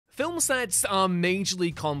Film sets are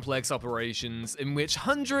majorly complex operations in which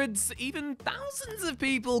hundreds, even thousands of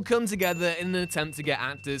people come together in an attempt to get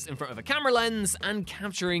actors in front of a camera lens and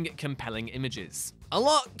capturing compelling images. A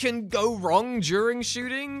lot can go wrong during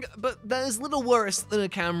shooting, but there's little worse than a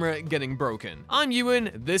camera getting broken. I'm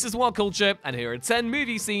Ewan, this is What Culture, and here are 10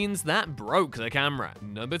 movie scenes that broke the camera.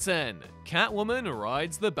 Number 10. Catwoman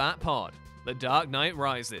rides the Batpod. The Dark Knight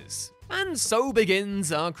Rises. And so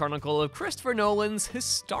begins our chronicle of Christopher Nolan's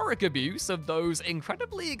historic abuse of those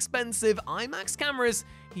incredibly expensive IMAX cameras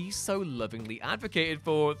he so lovingly advocated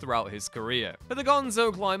for throughout his career. For the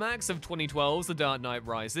gonzo climax of 2012's The Dark Knight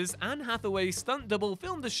Rises, Anne Hathaway's stunt double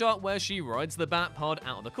filmed a shot where she rides the Batpod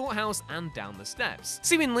out of the courthouse and down the steps,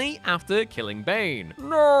 seemingly after killing Bane.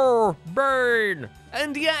 No, Bane!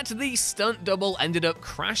 And yet, the stunt double ended up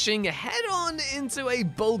crashing head-on into a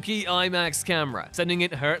bulky IMAX camera, sending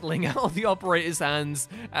it hurtling out of the operator's hands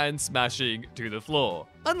and smashing to the floor.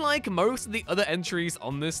 Unlike most of the other entries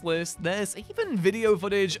on this list, there's even video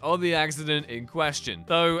footage of the accident in question,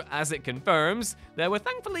 though, as it confirms, there were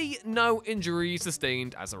thankfully no injuries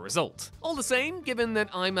sustained as a result. All the same, given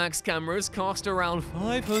that IMAX cameras cost around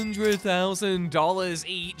 $500,000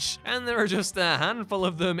 each, and there are just a handful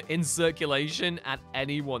of them in circulation at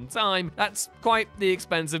any one time, that's quite the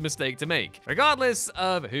expensive mistake to make, regardless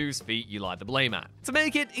of whose feet you lie the blame at. To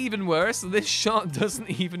make it even worse, this shot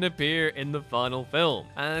doesn't even appear in the final film,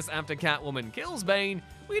 as after Catwoman kills Bane,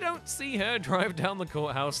 we don't see her drive down the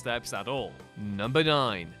courthouse steps at all. Number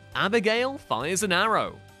 9. Abigail fires an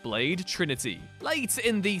arrow. Blade Trinity. Late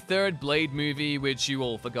in the third Blade movie, which you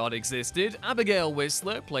all forgot existed, Abigail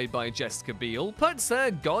Whistler, played by Jessica Biel, puts her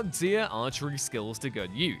god-tier archery skills to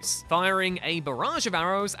good use, firing a barrage of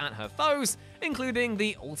arrows at her foes, including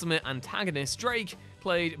the ultimate antagonist Drake,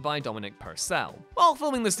 played by Dominic Purcell. While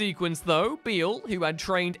filming the sequence though, Biel, who had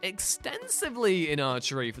trained extensively in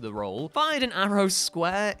archery for the role, fired an arrow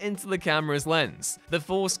square into the camera's lens, the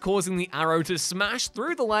force causing the arrow to smash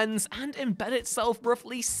through the lens and embed itself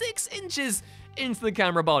roughly 6 inches into the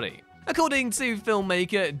camera body. According to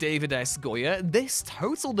filmmaker David S. Goyer, this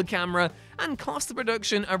totaled the camera and cost the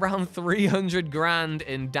production around $300,000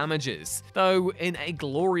 in damages. Though in a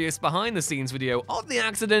glorious behind-the-scenes video of the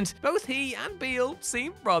accident, both he and Biel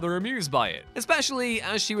seemed rather amused by it, especially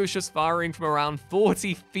as she was just firing from around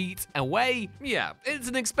 40 feet away. Yeah, it's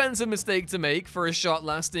an expensive mistake to make for a shot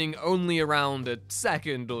lasting only around a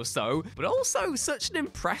second or so, but also such an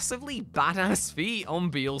impressively badass feat on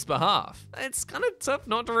Biel's behalf. It's kind of tough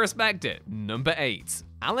not to respect it. Number 8.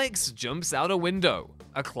 Alex jumps out a window.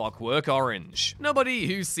 A Clockwork Orange. Nobody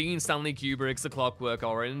who's seen Stanley Kubrick's A Clockwork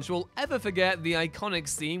Orange will ever forget the iconic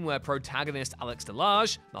scene where protagonist Alex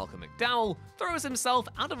DeLarge, Malcolm McDowell, throws himself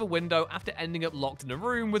out of a window after ending up locked in a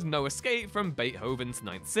room with no escape from Beethoven's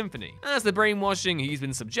Ninth Symphony, as the brainwashing he's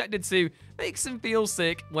been subjected to makes him feel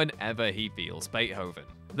sick whenever he feels Beethoven.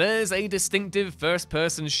 There's a distinctive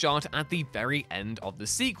first-person shot at the very end of the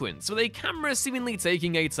sequence, with a camera seemingly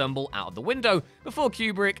taking a tumble out of the window before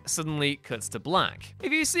Kubrick suddenly cuts to black.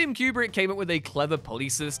 If you assume Kubrick came up with a clever pulley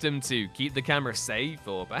system to keep the camera safe,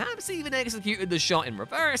 or perhaps even executed the shot in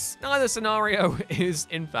reverse, neither scenario is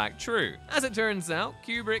in fact true. As it turns out,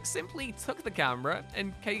 Kubrick simply took the camera,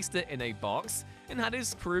 encased it in a box, and had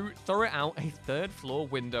his crew throw it out a third-floor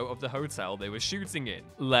window of the hotel they were shooting in,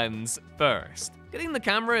 lens first. Getting the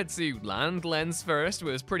camera to land lens first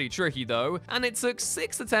was pretty tricky though, and it took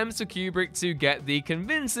 6 attempts for Kubrick to get the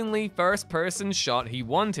convincingly first-person shot he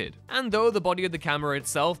wanted. And though the body of the camera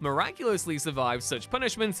itself miraculously survived such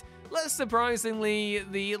punishment, less surprisingly,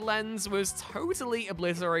 the lens was totally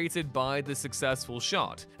obliterated by the successful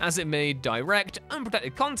shot, as it made direct,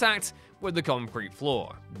 unprotected contact with the concrete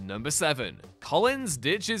floor. Number 7. Collins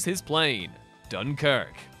ditches his plane.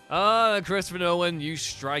 Dunkirk. Christopher Nolan, you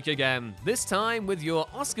strike again, this time with your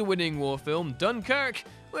Oscar-winning war film Dunkirk,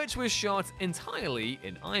 which was shot entirely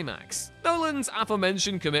in IMAX. Nolan's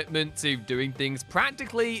aforementioned commitment to doing things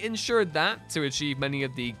practically ensured that, to achieve many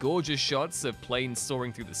of the gorgeous shots of planes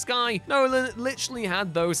soaring through the sky, Nolan literally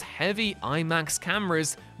had those heavy IMAX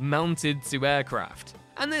cameras mounted to aircraft.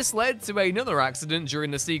 And this led to another accident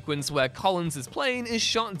during the sequence where Collins' plane is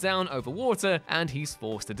shot down over water and he's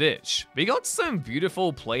forced to ditch. We got some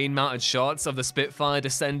beautiful plane-mounted shots of the Spitfire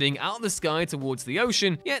descending out of the sky towards the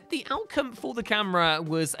ocean, yet the outcome for the camera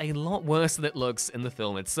was a lot worse than it looks in the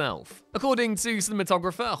film itself. According to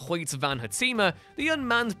cinematographer Hoyt van Hoytema, the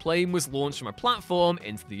unmanned plane was launched from a platform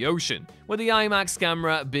into the ocean, with the IMAX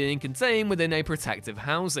camera being contained within a protective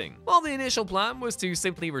housing. While the initial plan was to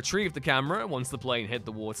simply retrieve the camera once the plane hit the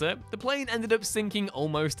the water, the plane ended up sinking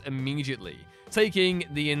almost immediately, taking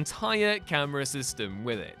the entire camera system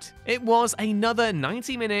with it. It was another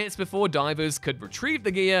 90 minutes before divers could retrieve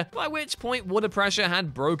the gear, by which point water pressure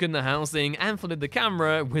had broken the housing and flooded the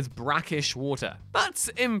camera with brackish water. But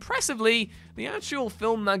impressively, the actual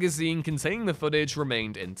film magazine containing the footage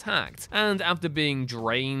remained intact, and after being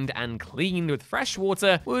drained and cleaned with fresh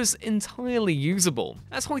water, was entirely usable.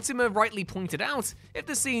 As Hoytema rightly pointed out, if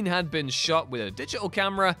the scene had been shot with a digital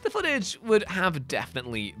camera, the footage would have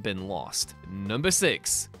definitely been lost. Number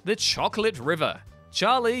 6. The Chocolate River.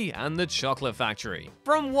 Charlie and the Chocolate Factory.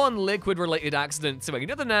 From one liquid-related accident to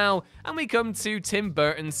another now, and we come to Tim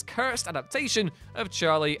Burton's cursed adaptation of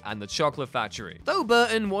Charlie and the Chocolate Factory. Though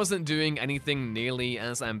Burton wasn't doing anything nearly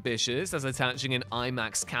as ambitious as attaching an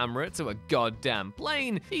IMAX camera to a goddamn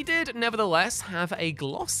plane, he did nevertheless have a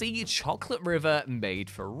glossy chocolate river made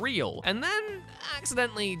for real, and then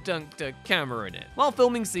accidentally dunked a camera in it. While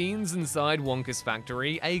filming scenes inside Wonka's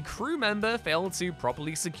factory, a crew member failed to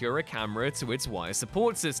properly secure a camera to its wire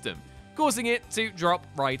support system, causing it to drop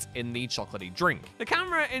right in the chocolatey drink. The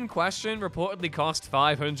camera in question reportedly cost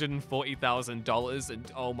 $540,000,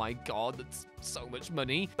 and oh my god, that's so much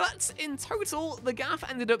money. But in total, the gaff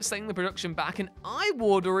ended up setting the production back an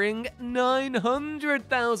eye-watering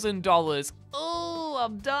 $900,000. Oh,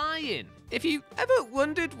 I'm dying. If you ever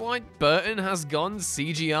wondered why Burton has gone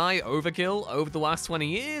CGI overkill over the last 20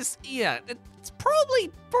 years, yeah, it's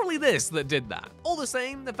probably this that did that. All the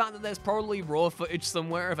same, the fact that there's probably raw footage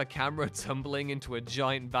somewhere of a camera tumbling into a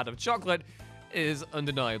giant vat of chocolate is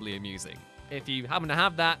undeniably amusing. If you happen to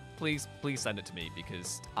have that, please send it to me,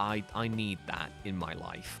 because I need that in my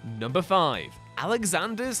life. Number 5.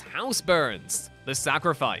 Alexander's House Burns. The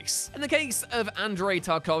Sacrifice. In the case of Andrei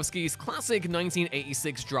Tarkovsky's classic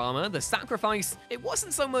 1986 drama, The Sacrifice, it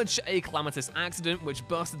wasn't so much a calamitous accident which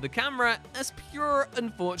busted the camera as pure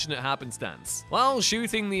unfortunate happenstance. While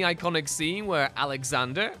shooting the iconic scene where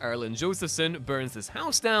Alexander, Erland Josephson, burns his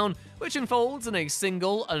house down, which unfolds in a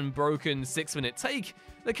single, unbroken 6-minute take,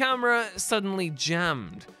 the camera suddenly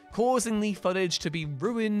jammed, causing the footage to be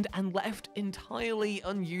ruined and left entirely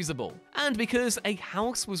unusable. And because a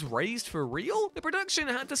house was razed for real, the production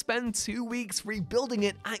had to spend 2 weeks rebuilding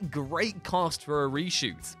it at great cost for a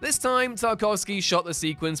reshoot. This time, Tarkovsky shot the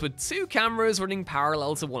sequence with 2 cameras running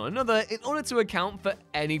parallel to one another in order to account for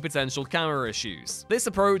any potential camera issues. This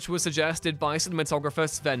approach was suggested by cinematographer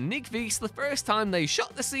Sven Nykvist the first time they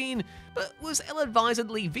shot the scene, but was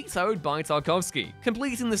ill-advisedly vetoed by Tarkovsky.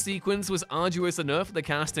 Completing the sequence was arduous enough for the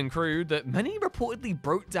cast and crew that many reportedly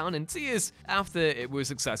broke down in tears after it was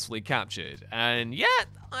successfully captured, and yet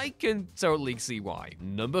I can totally see why.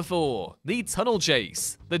 Number 4. The Tunnel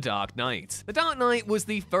Chase. The Dark Knight. The Dark Knight was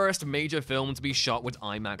the first major film to be shot with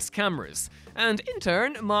IMAX cameras, and in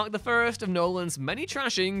turn marked the first of Nolan's many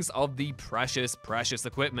trashings of the precious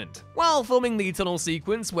equipment. While filming the tunnel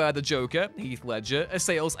sequence where the Joker, Heath Ledger,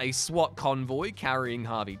 assails a SWAT convoy carrying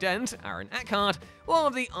Harvey Dent, Aaron Eckhart, one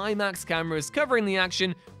of the IMAX cameras covering the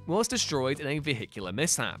action was destroyed in a vehicular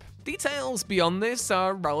mishap. Details beyond this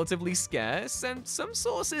are relatively scarce, and some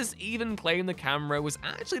sources even claim the camera was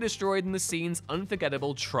actually destroyed in the scene's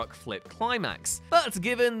unforgettable truck flip climax. But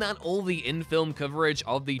given that all the in-film coverage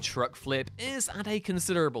of the truck flip is at a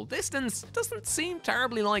considerable distance, it doesn't seem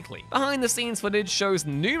terribly likely. Behind-the-scenes footage shows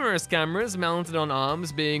numerous cameras mounted on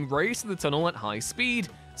arms being raced through the tunnel at high speed,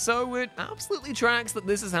 so it absolutely tracks that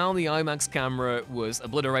this is how the IMAX camera was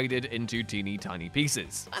obliterated into teeny tiny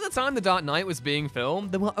pieces. At the time The Dark Knight was being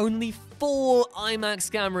filmed, there were only 4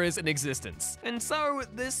 IMAX cameras in existence, and so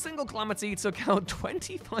this single calamity took out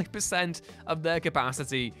 25% of their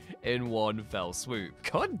capacity in one fell swoop.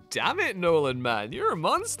 God damn it, Nolan, man, you're a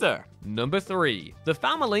monster! Number 3. The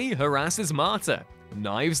Family Harasses Marta.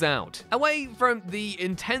 Knives Out. Away from the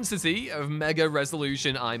intensity of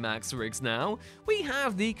mega-resolution IMAX rigs now, we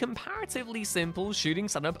have the comparatively simple shooting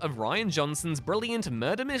setup of Rian Johnson's brilliant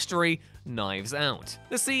murder mystery, Knives Out.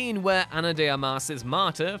 The scene where Ana de Armas's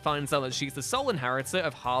Marta finds out that she's the sole inheritor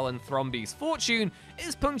of Harlan Thrombey's fortune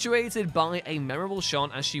is punctuated by a memorable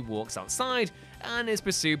shot as she walks outside and is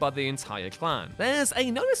pursued by the entire clan. There's a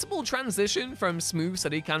noticeable transition from smooth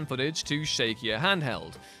Steadicam footage to shakier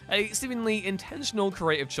handheld, a seemingly intentional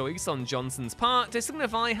creative choice on Johnson's part to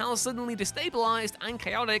signify how suddenly destabilized and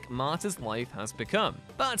chaotic Marta's life has become.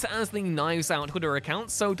 But as the Knives Out Twitter account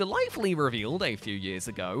so delightfully revealed a few years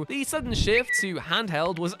ago, the sudden shift to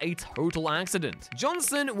handheld was a total accident.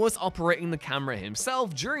 Johnson was operating the camera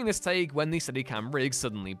himself during this take when the Steadicam rig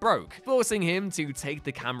suddenly broke, forcing him to take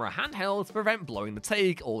the camera handheld to prevent blowing the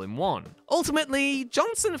take all in one. Ultimately,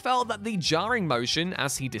 Johnson felt that the jarring motion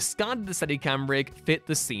as he discarded the Steadicam rig fit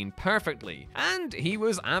the scene perfectly, and he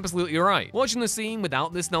was absolutely right. Watching the scene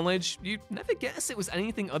without this knowledge, you'd never guess it was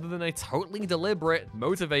anything other than a totally deliberate,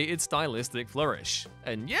 motivated stylistic flourish.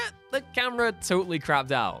 And yet, the camera totally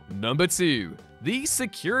crapped out. Number 2. The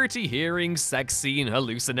security hearing sex scene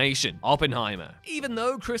hallucination, Oppenheimer. Even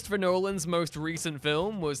though Christopher Nolan's most recent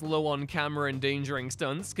film was low on camera endangering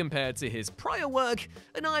stunts compared to his prior work,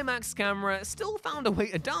 an IMAX camera still found a way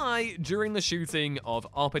to die during the shooting of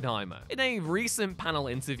Oppenheimer. In a recent panel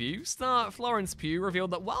interview, star Florence Pugh revealed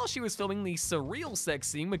that while she was filming the surreal sex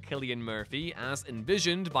scene with Cillian Murphy as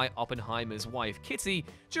envisioned by Oppenheimer's wife Kitty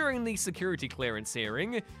during the security clearance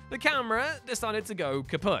hearing, the camera decided to go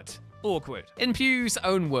kaput. Awkward. In Pugh's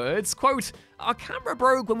own words, quote, "Our camera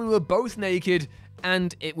broke when we were both naked,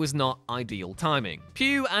 and it was not ideal timing."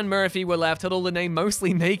 Pugh and Murphy were left huddled in a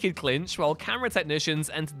mostly naked clinch while camera technicians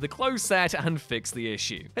entered the closed set and fixed the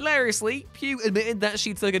issue. Hilariously, Pugh admitted that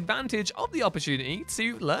she took advantage of the opportunity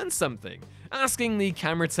to learn something, asking the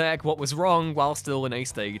camera tech what was wrong while still in a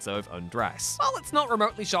state of undress. While it's not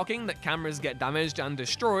remotely shocking that cameras get damaged and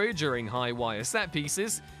destroyed during high-wire set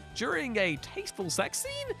pieces, during a tasteful sex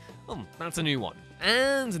scene? That's a new one.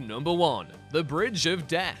 And number 1, The Bridge of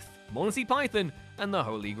Death, Monty Python and the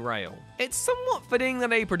Holy Grail. It's somewhat fitting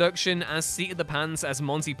that a production as seat of the pants as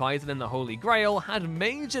Monty Python and the Holy Grail had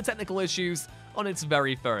major technical issues on its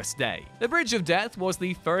very first day. The Bridge of Death was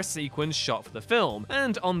the first sequence shot for the film,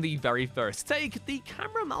 and on the very first take, the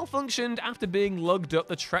camera malfunctioned after being lugged up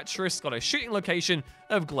the treacherous Scottish shooting location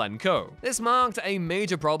of Glencoe. This marked a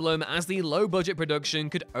major problem as the low-budget production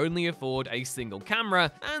could only afford a single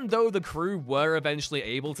camera, and though the crew were eventually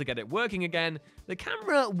able to get it working again, the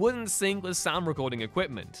camera wouldn't sync with sound recording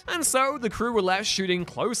equipment. And so, the crew were left shooting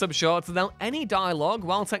close-up shots without any dialogue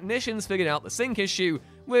while technicians figured out the sync issue,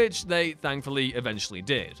 which they thankfully eventually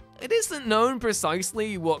did. It isn't known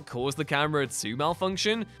precisely what caused the camera to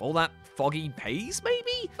malfunction, all that foggy haze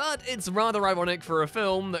maybe? But it's rather ironic for a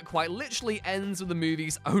film that quite literally ends with the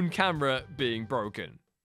movie's own camera being broken.